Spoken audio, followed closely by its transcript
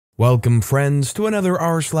Welcome friends to another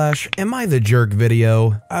rSlash Am I the Jerk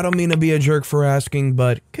video. I don't mean to be a jerk for asking,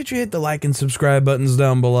 but could you hit the like and subscribe buttons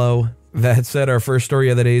down below? That said, our first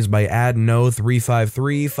story of the day is by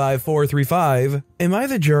adno3535435. Am I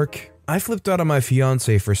the jerk? I flipped out on my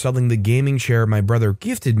fiance for selling the gaming chair my brother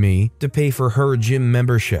gifted me to pay for her gym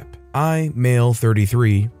membership. I, male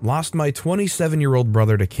 33, lost my 27-year-old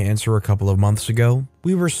brother to cancer a couple of months ago.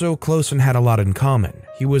 We were so close and had a lot in common.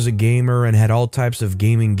 He was a gamer and had all types of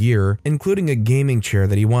gaming gear, including a gaming chair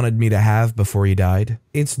that he wanted me to have before he died.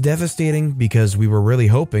 It's devastating because we were really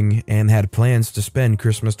hoping and had plans to spend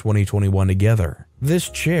Christmas 2021 together. This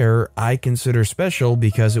chair I consider special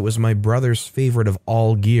because it was my brother's favorite of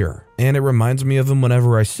all gear, and it reminds me of him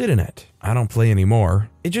whenever I sit in it. I don't play anymore.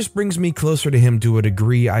 It just brings me closer to him to a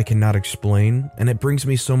degree I cannot explain, and it brings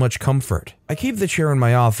me so much comfort. I keep the chair in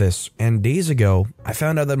my office, and days ago, I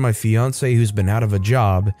found out that my fiance, who's been out of a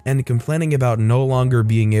job and complaining about no longer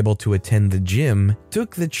being able to attend the gym,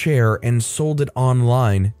 took the chair and sold it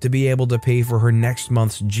online to be able to pay for her next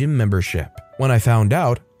month's gym membership. When I found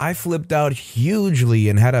out, I flipped out hugely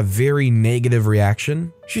and had a very negative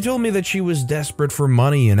reaction. She told me that she was desperate for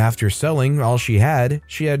money, and after selling all she had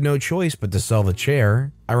no choice but to sell the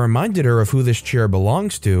chair. I reminded her of who this chair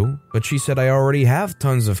belongs to, but she said I already have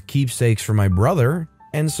tons of keepsakes for my brother,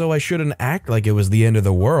 and so I shouldn't act like it was the end of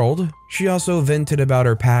the world. She also vented about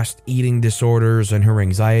her past eating disorders and her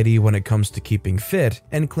anxiety when it comes to keeping fit,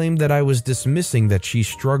 and claimed that I was dismissing that she's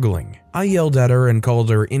struggling. I yelled at her and called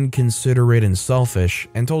her inconsiderate and selfish,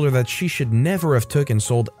 and told her that she should never have took and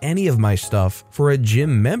sold any of my stuff for a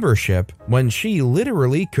gym membership when she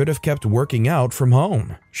literally could have kept working out from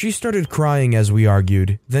home. She started crying as we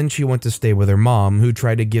argued, then she went to stay with her mom, who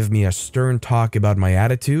tried to give me a stern talk about my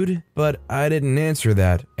attitude, but I didn't answer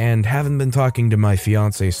that, and haven't been talking to my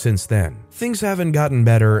fiance since then. Things haven't gotten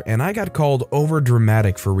better, and I got called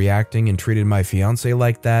overdramatic for reacting and treated my fiance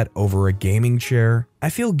like that over a gaming chair. I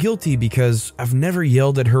feel guilty because I've never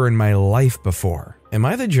yelled at her in my life before. Am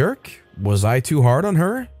I the jerk? Was I too hard on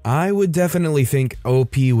her? I would definitely think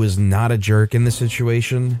OP was not a jerk in this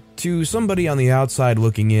situation. To somebody on the outside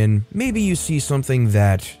looking in, maybe you see something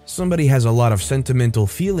that somebody has a lot of sentimental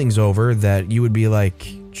feelings over that you would be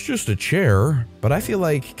like, it's just a chair. But I feel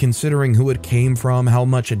like considering who it came from, how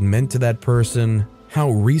much it meant to that person, how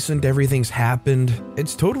recent everything's happened,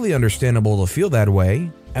 it's totally understandable to feel that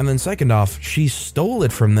way. And then second off, she stole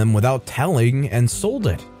it from them without telling and sold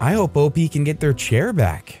it. I hope OP can get their chair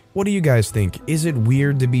back. What do you guys think? Is it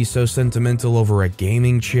weird to be so sentimental over a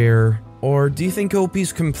gaming chair? Or do you think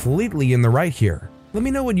OP's completely in the right here? Let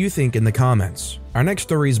me know what you think in the comments. Our next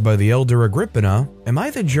story is by the elder Agrippina. Am I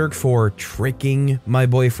the jerk for tricking my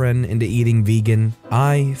boyfriend into eating vegan?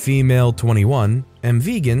 I, female 21, am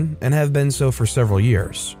vegan and have been so for several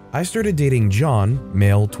years. I started dating John,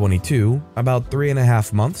 male 22, about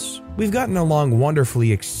 3.5 months. We've gotten along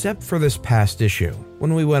wonderfully except for this past issue.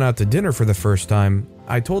 When we went out to dinner for the first time,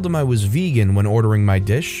 I told him I was vegan when ordering my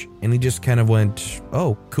dish, and he just kind of went,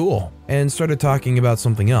 oh, cool, and started talking about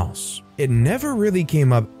something else. It never really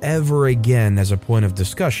came up ever again as a point of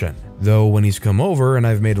discussion, though when he's come over and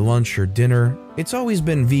I've made lunch or dinner, it's always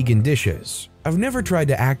been vegan dishes. I've never tried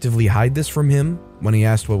to actively hide this from him. When he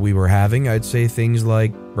asked what we were having, I'd say things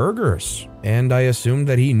like burgers, and I assumed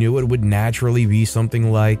that he knew it would naturally be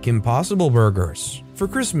something like Impossible Burgers. For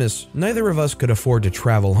Christmas, neither of us could afford to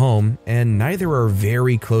travel home, and neither are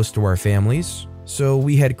very close to our families. So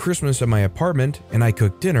we had Christmas at my apartment, and I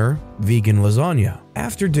cooked dinner, vegan lasagna.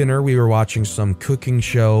 After dinner, we were watching some cooking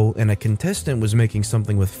show, and a contestant was making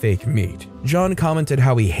something with fake meat. John commented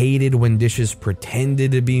how he hated when dishes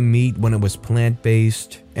pretended to be meat when it was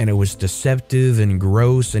plant-based, and it was deceptive and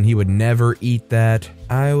gross, and he would never eat that.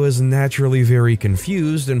 I was naturally very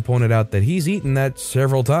confused and pointed out that he's eaten that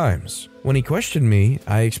several times. When he questioned me,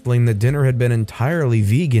 I explained that dinner had been entirely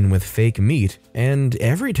vegan with fake meat, and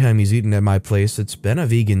every time he's eaten at my place, it's been a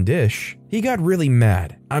vegan dish. He got really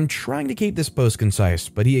mad. I'm trying to keep this post concise,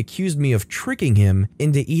 but he accused me of tricking him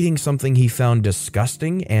into eating something he found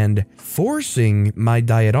disgusting and forcing my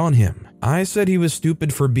diet on him. I said he was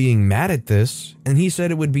stupid for being mad at this, and he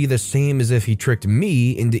said it would be the same as if he tricked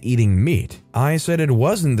me into eating meat. I said it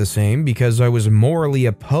wasn't the same because I was morally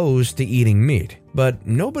opposed to eating meat. But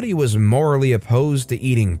nobody was morally opposed to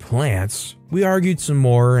eating plants. We argued some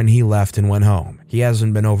more and he left and went home. He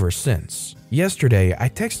hasn't been over since. Yesterday, I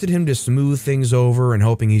texted him to smooth things over and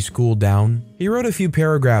hoping he's cooled down. He wrote a few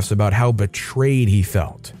paragraphs about how betrayed he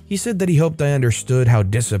felt. He said that he hoped I understood how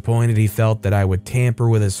disappointed he felt that I would tamper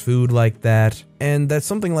with his food like that, and that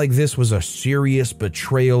something like this was a serious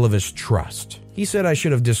betrayal of his trust. He said I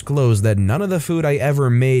should have disclosed that none of the food I ever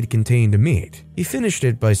made contained meat. He finished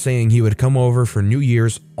it by saying he would come over for New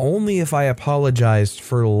Year's only if I apologized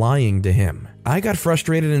for lying to him. I got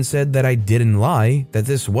frustrated and said that I didn't lie, that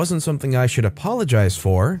this wasn't something I should apologize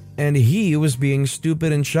for, and he was being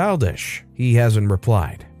stupid and childish. He hasn't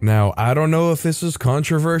replied. Now, I don't know if this is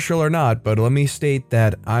controversial or not, but let me state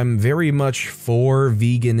that I'm very much for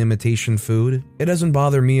vegan imitation food. It doesn't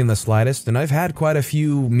bother me in the slightest, and I've had quite a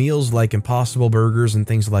few meals like Impossible Burgers and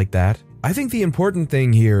things like that. I think the important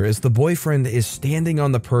thing here is the boyfriend is standing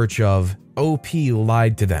on the perch of OP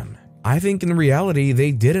lied to them. I think in reality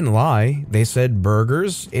they didn't lie. They said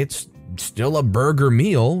burgers, it's still a burger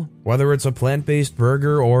meal, whether it's a plant-based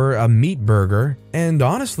burger or a meat burger. And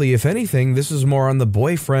honestly, if anything, this is more on the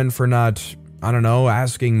boyfriend for not,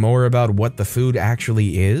 asking more about what the food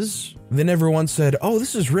actually is. Then everyone said, oh,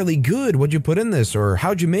 this is really good, what'd you put in this? Or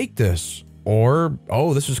how'd you make this? Or,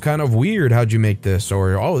 oh, this is kind of weird, how'd you make this?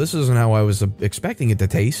 Or, oh, this isn't how I was expecting it to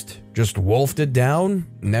taste. Just wolfed it down,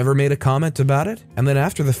 never made a comment about it, and then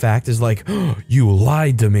after the fact is like, oh, you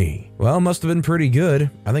lied to me. Well, must have been pretty good.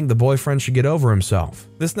 I think the boyfriend should get over himself.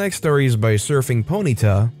 This next story is by Surfing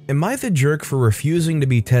Ponyta. Am I the jerk for refusing to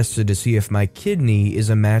be tested to see if my kidney is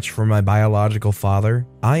a match for my biological father?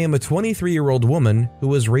 I am a 23-year-old woman who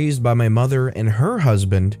was raised by my mother and her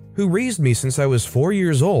husband, who raised me since I was 4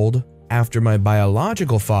 years old, after my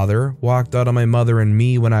biological father walked out on my mother and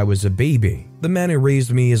me when I was a baby. The man who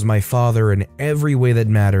raised me is my father in every way that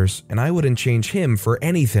matters, and I wouldn't change him for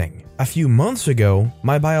anything. A few months ago,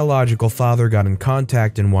 my biological father got in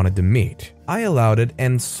contact and wanted to meet. I allowed it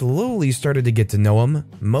and slowly started to get to know him,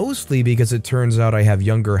 mostly because it turns out I have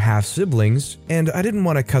younger half-siblings, and I didn't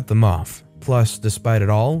want to cut them off. Plus, despite it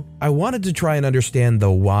all, I wanted to try and understand the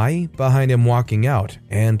why behind him walking out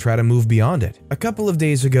and try to move beyond it. A couple of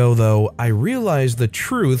days ago, though, I realized the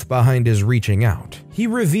truth behind his reaching out. He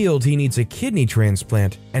revealed he needs a kidney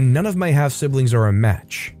transplant, and none of my half-siblings are a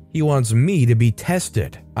match. He wants me to be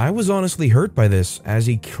tested. I was honestly hurt by this, as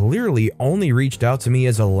he clearly only reached out to me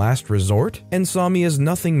as a last resort and saw me as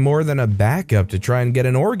nothing more than a backup to try and get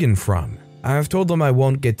an organ from. I've told him I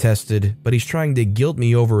won't get tested, but he's trying to guilt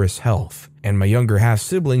me over his health, and my younger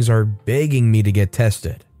half-siblings are begging me to get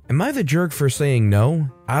tested. Am I the jerk for saying no?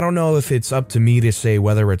 I don't know if it's up to me to say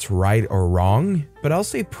whether it's right or wrong, but I'll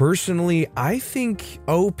say personally, I think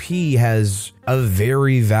OP has a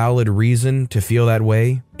very valid reason to feel that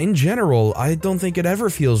way. In general, I don't think it ever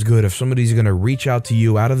feels good if somebody's gonna reach out to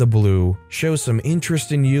you out of the blue, show some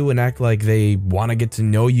interest in you and act like they wanna get to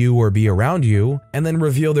know you or be around you, and then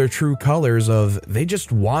reveal their true colors of they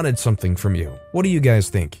just wanted something from you. What do you guys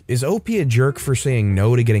think? Is OP a jerk for saying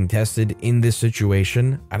no to getting tested in this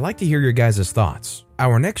situation? I'd like to hear your guys' thoughts.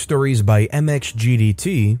 Our next story is by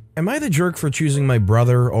MXGDT. Am I the jerk for choosing my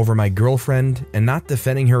brother over my girlfriend and not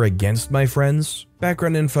defending her against my friends?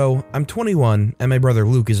 Background info, I'm 21 and my brother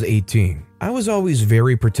Luke is 18. I was always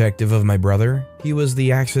very protective of my brother. He was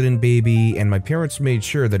the accident baby and my parents made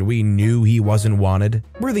sure that we knew he wasn't wanted.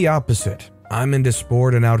 We're the opposite. I'm into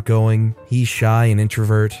sport and outgoing, he's shy and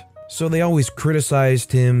introvert. So they always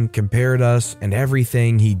criticized him, compared us, and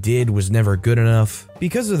everything he did was never good enough.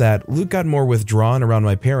 Because of that, Luke got more withdrawn around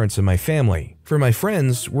my parents and my family. For my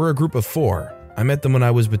friends, we're a group of 4. I met them when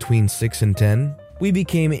I was between 6 and 10. We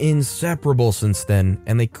became inseparable since then,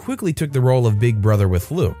 and they quickly took the role of big brother with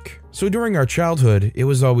Luke. So during our childhood, it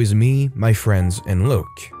was always me, my friends, and Luke.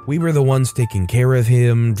 We were the ones taking care of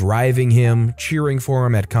him, driving him, cheering for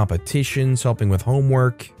him at competitions, helping with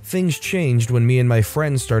homework. Things changed when me and my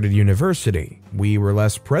friends started university. We were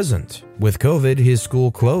less present. With COVID, his school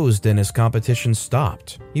closed and his competition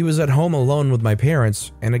stopped. He was at home alone with my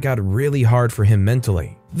parents, and it got really hard for him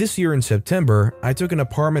mentally. This year in September, I took an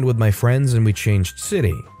apartment with my friends and we changed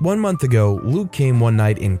city. 1 month ago, Luke came one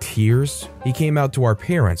night in tears. He came out to our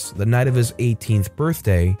parents the night of his 18th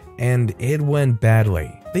birthday, and it went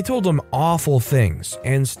badly. They told him awful things,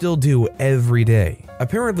 and still do every day.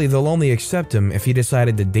 Apparently, they'll only accept him if he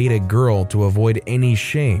decided to date a girl to avoid any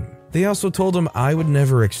shame. They also told him I would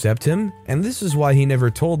never accept him, and this is why he never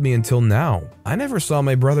told me until now. I never saw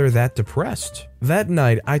my brother that depressed. That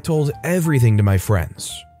night, I told everything to my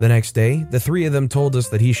friends. The next day, the 3 of them told us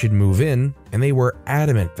that he should move in, and they were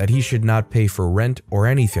adamant that he should not pay for rent or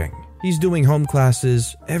anything. He's doing home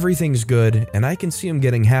classes, everything's good, and I can see him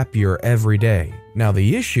getting happier every day. Now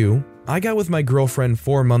the issue, I got with my girlfriend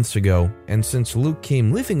 4 months ago, and since Luke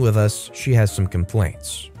came living with us, she has some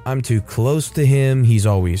complaints. I'm too close to him, he's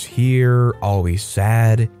always here, always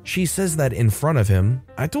sad. She says that in front of him.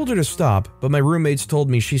 I told her to stop, but my roommates told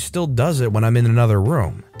me she still does it when I'm in another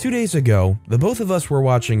room. 2 days ago, the both of us were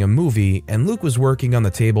watching a movie and Luke was working on the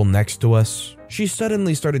table next to us. She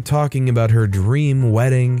suddenly started talking about her dream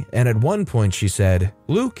wedding, and at one point she said,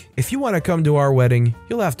 "Luke, if you want to come to our wedding,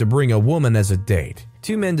 you'll have to bring a woman as a date.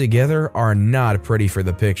 2 men together are not pretty for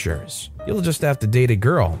the pictures. You'll just have to date a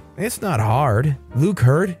girl. It's not hard." Luke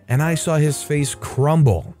heard, and I saw his face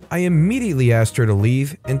crumble. I immediately asked her to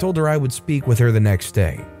leave and told her I would speak with her the next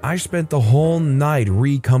day. I spent the whole night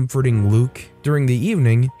recomforting Luke. During the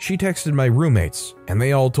evening, she texted my roommates, and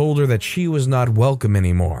they all told her that she was not welcome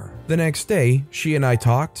anymore. The next day, she and I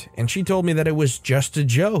talked, and she told me that it was just a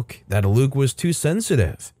joke, that Luke was too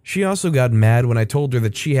sensitive. She also got mad when I told her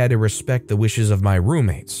that she had to respect the wishes of my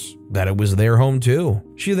roommates, that it was their home too.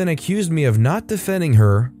 She then accused me of not defending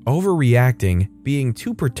her, overreacting, being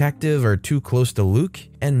too protective or too close to Luke,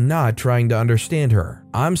 and not trying to understand her.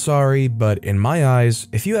 I'm sorry, but in my eyes,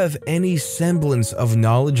 if you have any semblance of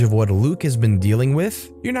knowledge of what Luke has been dealing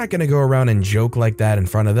with, you're not gonna go around and joke like that in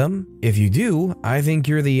front of them. If you do, I think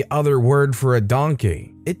you're the other word for a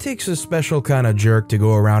donkey. It takes a special kind of jerk to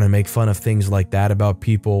go around and make fun of things like that about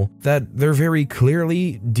people that they're very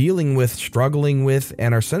clearly dealing with, struggling with,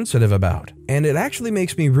 and are sensitive about. And it actually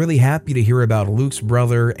makes me really happy to hear about Luke's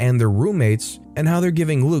brother and their roommates and how they're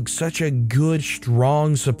giving Luke such a good,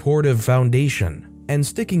 strong, supportive foundation and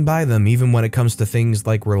sticking by them even when it comes to things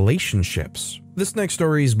like relationships. This next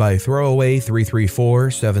story is by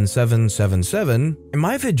Throwaway3347777. Am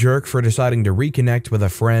I the jerk for deciding to reconnect with a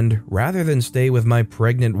friend rather than stay with my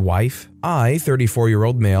pregnant wife? I,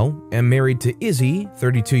 34-year-old male, am married to Izzy,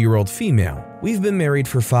 32-year-old female. We've been married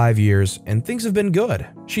for 5 years and things have been good.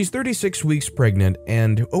 She's 36 weeks pregnant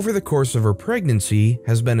and over the course of her pregnancy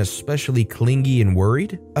has been especially clingy and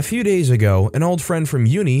worried. A few days ago, an old friend from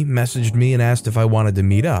uni messaged me and asked if I wanted to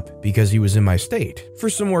meet up because he was in my state. For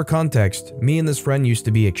some more context, me and this friend used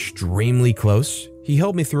to be extremely close. He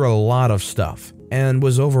helped me through a lot of stuff and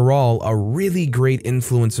was overall a really great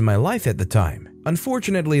influence in my life at the time.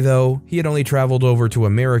 Unfortunately though, he had only traveled over to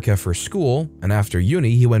America for school, and after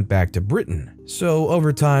uni he went back to Britain. So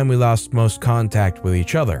over time we lost most contact with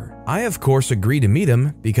each other. I of course agreed to meet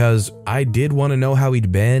him because I did want to know how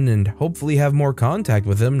he'd been and hopefully have more contact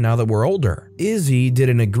with him now that we're older. Izzy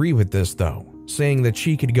didn't agree with this though, saying that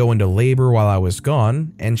she could go into labor while I was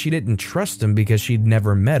gone, and she didn't trust him because she'd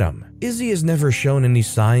never met him. Izzy has never shown any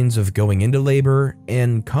signs of going into labor,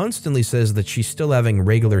 and constantly says that she's still having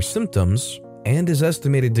regular symptoms, and is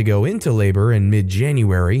estimated to go into labor in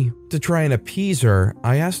mid-January. To try and appease her,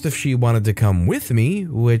 I asked if she wanted to come with me,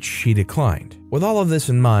 which she declined. With all of this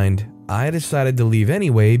in mind, I decided to leave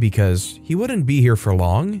anyway because he wouldn't be here for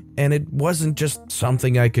long, and it wasn't just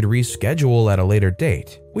something I could reschedule at a later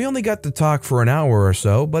date. We only got to talk for an hour or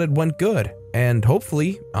so, but it went good, and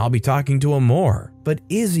hopefully I'll be talking to him more. But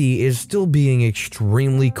Izzy is still being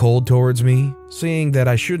extremely cold towards me, saying that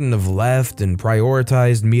I shouldn't have left and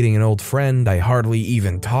prioritized meeting an old friend I hardly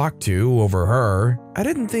even talked to over her. I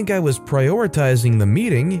didn't think I was prioritizing the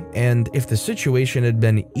meeting, and if the situation had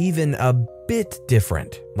been even a bit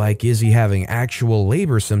different, like Izzy having actual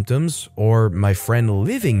labor symptoms or my friend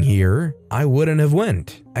living here, I wouldn't have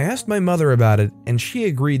went. I asked my mother about it, and she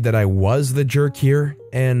agreed that I was the jerk here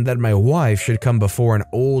and that my wife should come before an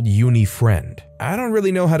old uni friend. I don't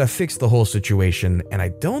really know how to fix the whole situation, and I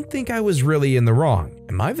don't think I was really in the wrong.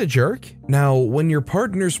 Am I the jerk? Now, when your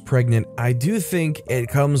partner's pregnant, I do think it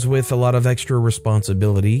comes with a lot of extra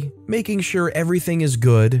responsibility, making sure everything is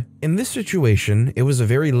good. In this situation, it was a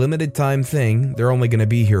very limited time thing. They're only going to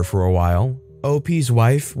be here for a while. OP's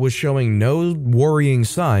wife was showing no worrying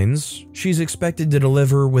signs. She's expected to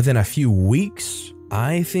deliver within a few weeks.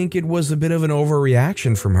 I think it was a bit of an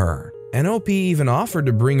overreaction from her. And OP even offered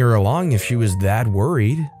to bring her along if she was that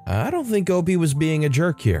worried. I don't think OP was being a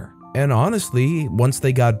jerk here. And honestly, once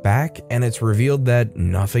they got back and it's revealed that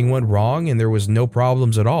nothing went wrong and there was no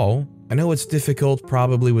problems at all, I know it's difficult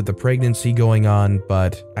probably with the pregnancy going on,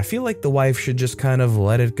 but I feel like the wife should just kind of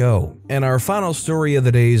let it go. And our final story of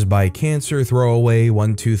the day is by Cancer Throwaway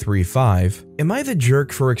 1235. Am I the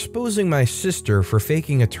jerk for exposing my sister for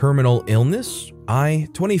faking a terminal illness? I,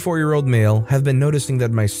 24-year-old male, have been noticing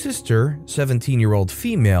that my sister, 17-year-old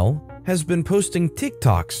female, has been posting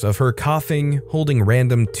TikToks of her coughing, holding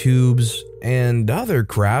random tubes, and other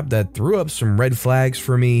crap that threw up some red flags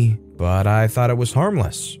for me, but I thought it was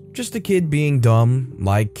harmless. Just a kid being dumb,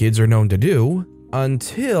 like kids are known to do,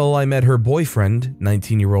 until I met her boyfriend,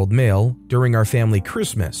 19-year-old male, during our family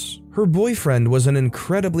Christmas. Her boyfriend was an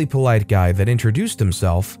incredibly polite guy that introduced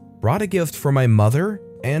himself, brought a gift for my mother,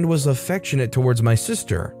 and was affectionate towards my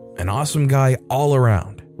sister. An awesome guy all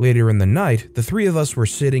around. Later in the night, the three of us were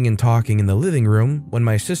sitting and talking in the living room when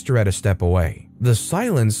my sister had to step away. The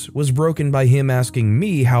silence was broken by him asking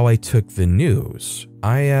me how I took the news.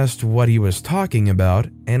 I asked what he was talking about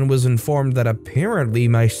and was informed that apparently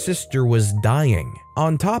my sister was dying.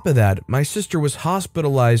 On top of that, my sister was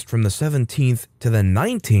hospitalized from the 17th to the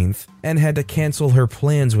 19th and had to cancel her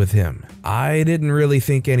plans with him. I didn't really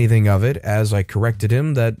think anything of it, as I corrected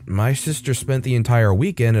him that my sister spent the entire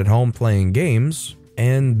weekend at home playing games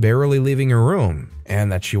and barely leaving her room,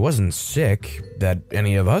 and that she wasn't sick that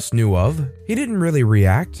any of us knew of. He didn't really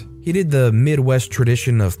react. He did the Midwest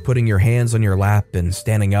tradition of putting your hands on your lap and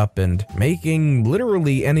standing up and making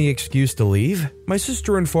literally any excuse to leave. My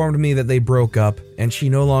sister informed me that they broke up and she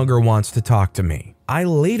no longer wants to talk to me. I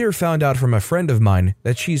later found out from a friend of mine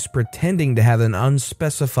that she's pretending to have an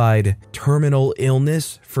unspecified terminal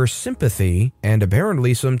illness for sympathy and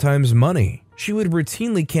apparently sometimes money. She would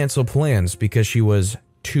routinely cancel plans because she was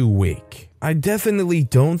too weak. I definitely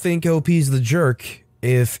don't think OP's the jerk.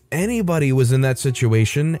 If anybody was in that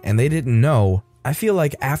situation and they didn't know, I feel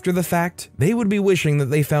like after the fact, they would be wishing that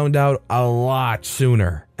they found out a lot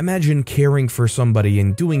sooner. Imagine caring for somebody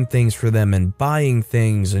and doing things for them and buying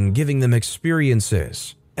things and giving them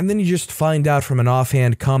experiences. And then you just find out from an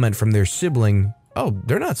offhand comment from their sibling, oh,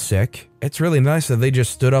 they're not sick. It's really nice that they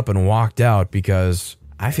just stood up and walked out, because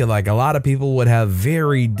I feel like a lot of people would have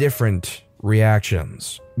very different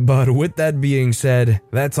reactions. But with that being said,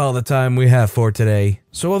 that's all the time we have for today.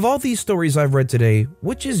 So of all these stories I've read today,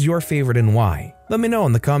 which is your favorite and why? Let me know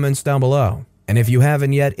in the comments down below. And if you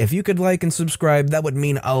haven't yet, if you could like and subscribe, that would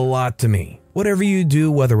mean a lot to me. Whatever you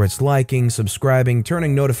do, whether it's liking, subscribing,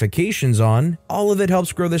 turning notifications on, all of it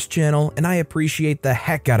helps grow this channel, and I appreciate the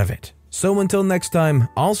heck out of it. So until next time,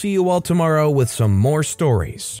 I'll see you all tomorrow with some more stories.